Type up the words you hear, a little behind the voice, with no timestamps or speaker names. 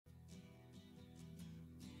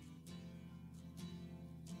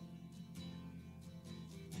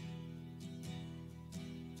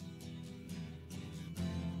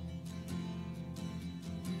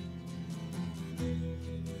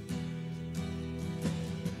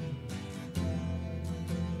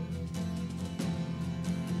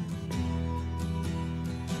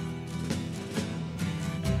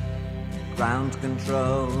Ground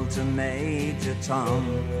control to Major Tom.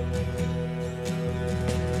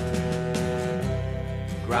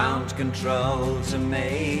 Ground control to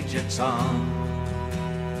Major Tom.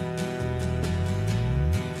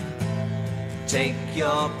 Take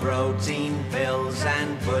your protein pills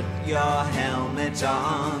and put your helmet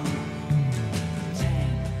on.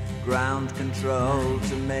 Ground control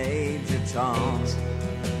to Major Tom.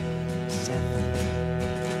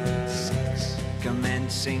 7, 6.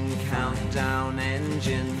 Commencing countdown,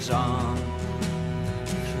 engines on.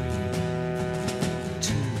 3,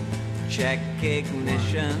 2. Check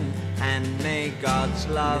ignition and may God's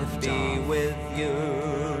love be with you.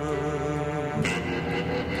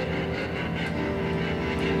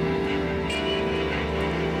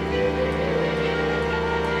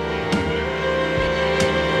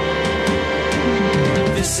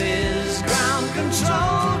 This is ground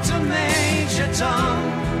control to Major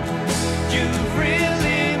Tom. You've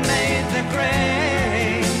really made the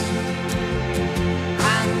grade,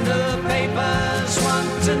 and the papers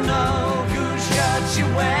want to know whose shirt you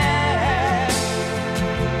wear.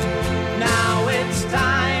 Now it's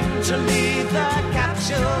time to leave the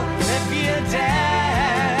capsule if you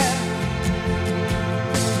dare.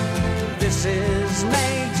 This is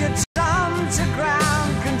Major Tom to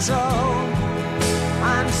ground control.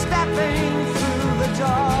 I'm stepping through the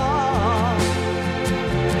door,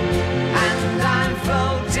 and I'm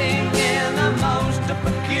floating in a most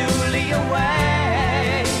peculiar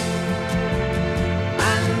way,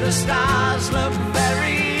 and the stars look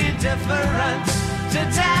very different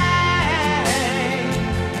today.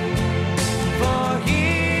 For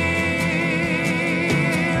here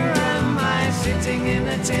am I sitting in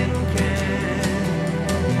a tin can,